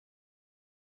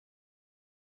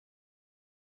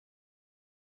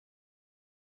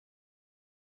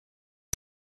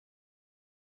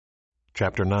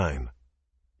Chapter 9.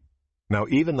 Now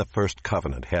even the first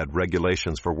covenant had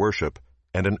regulations for worship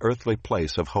and an earthly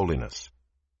place of holiness.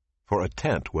 For a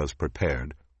tent was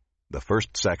prepared, the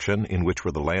first section in which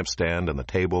were the lampstand and the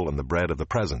table and the bread of the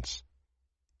presence.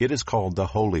 It is called the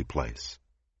holy place.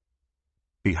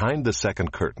 Behind the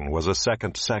second curtain was a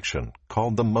second section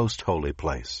called the most holy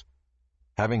place,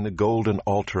 having the golden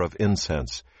altar of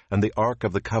incense and the ark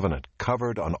of the covenant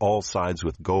covered on all sides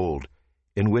with gold,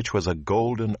 in which was a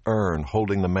golden urn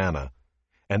holding the manna,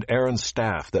 and Aaron's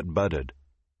staff that budded,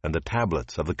 and the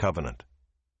tablets of the covenant.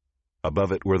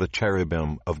 Above it were the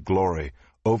cherubim of glory,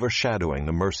 overshadowing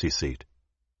the mercy seat.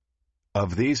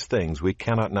 Of these things we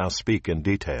cannot now speak in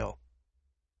detail.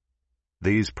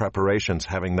 These preparations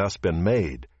having thus been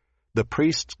made, the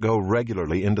priests go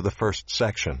regularly into the first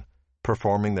section,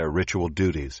 performing their ritual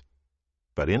duties.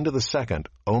 But into the second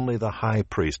only the high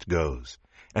priest goes,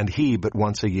 and he but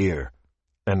once a year,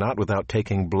 and not without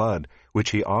taking blood,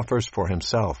 which he offers for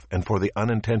himself and for the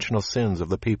unintentional sins of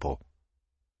the people.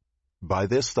 By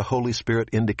this the Holy Spirit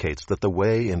indicates that the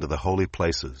way into the holy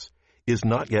places is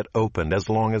not yet opened as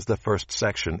long as the first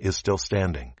section is still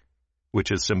standing,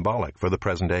 which is symbolic for the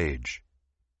present age.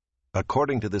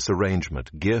 According to this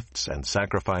arrangement, gifts and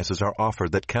sacrifices are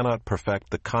offered that cannot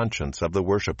perfect the conscience of the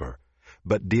worshiper,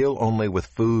 but deal only with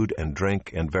food and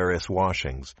drink and various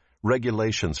washings,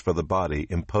 regulations for the body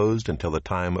imposed until the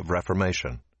time of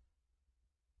Reformation.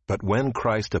 But when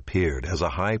Christ appeared as a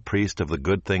high priest of the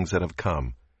good things that have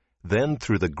come, then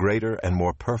through the greater and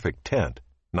more perfect tent,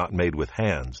 not made with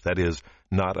hands, that is,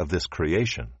 not of this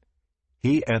creation,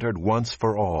 he entered once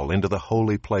for all into the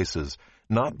holy places,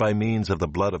 not by means of the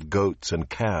blood of goats and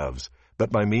calves,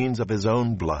 but by means of his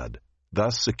own blood,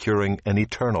 thus securing an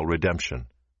eternal redemption.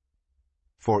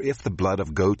 For if the blood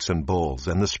of goats and bulls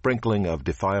and the sprinkling of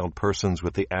defiled persons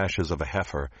with the ashes of a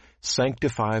heifer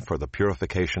sanctify for the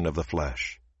purification of the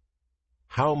flesh,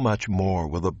 how much more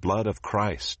will the blood of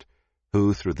Christ,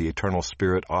 who through the eternal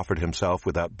Spirit offered himself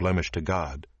without blemish to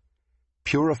God,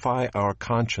 purify our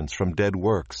conscience from dead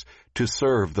works to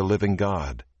serve the living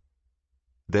God?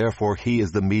 Therefore he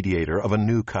is the mediator of a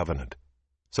new covenant,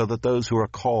 so that those who are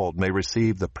called may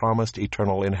receive the promised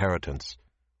eternal inheritance,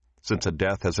 since a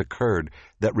death has occurred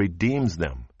that redeems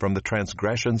them from the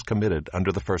transgressions committed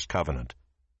under the first covenant.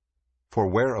 For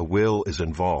where a will is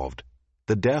involved,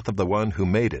 the death of the one who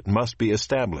made it must be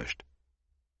established.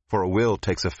 For a will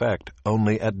takes effect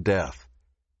only at death,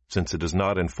 since it is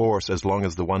not in force as long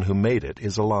as the one who made it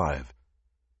is alive.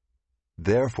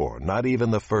 Therefore, not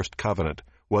even the first covenant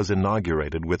was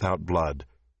inaugurated without blood.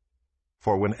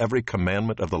 For when every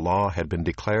commandment of the law had been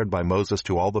declared by Moses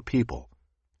to all the people,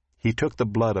 he took the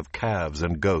blood of calves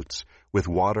and goats, with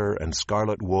water and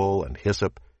scarlet wool and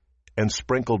hyssop, and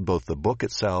sprinkled both the book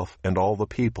itself and all the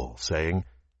people, saying,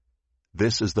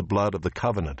 "This is the blood of the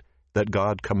covenant that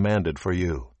God commanded for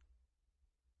you."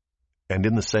 And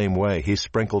in the same way he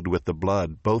sprinkled with the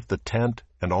blood both the tent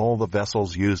and all the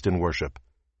vessels used in worship.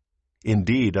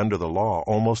 Indeed, under the law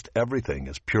almost everything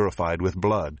is purified with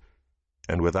blood,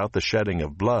 and without the shedding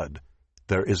of blood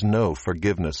there is no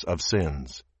forgiveness of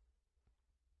sins.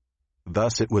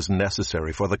 Thus it was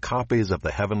necessary for the copies of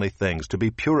the heavenly things to be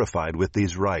purified with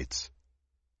these rites,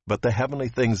 but the heavenly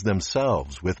things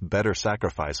themselves with better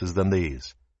sacrifices than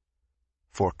these.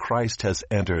 For Christ has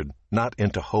entered not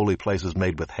into holy places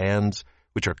made with hands,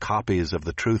 which are copies of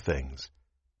the true things,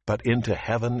 but into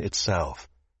heaven itself,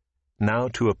 now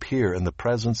to appear in the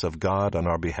presence of God on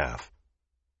our behalf.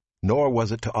 Nor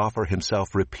was it to offer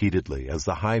himself repeatedly, as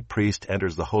the high priest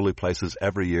enters the holy places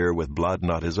every year with blood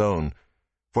not his own,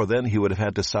 for then he would have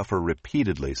had to suffer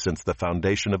repeatedly since the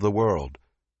foundation of the world.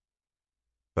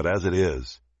 But as it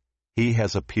is, he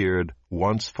has appeared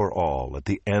once for all at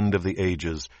the end of the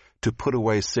ages to put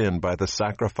away sin by the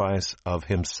sacrifice of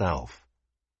himself.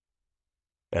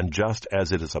 And just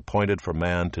as it is appointed for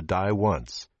man to die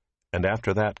once, and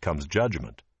after that comes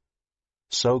judgment,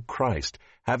 so Christ,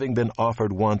 having been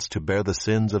offered once to bear the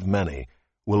sins of many,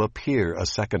 will appear a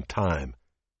second time,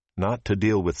 not to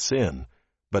deal with sin,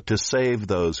 but to save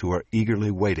those who are eagerly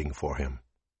waiting for him.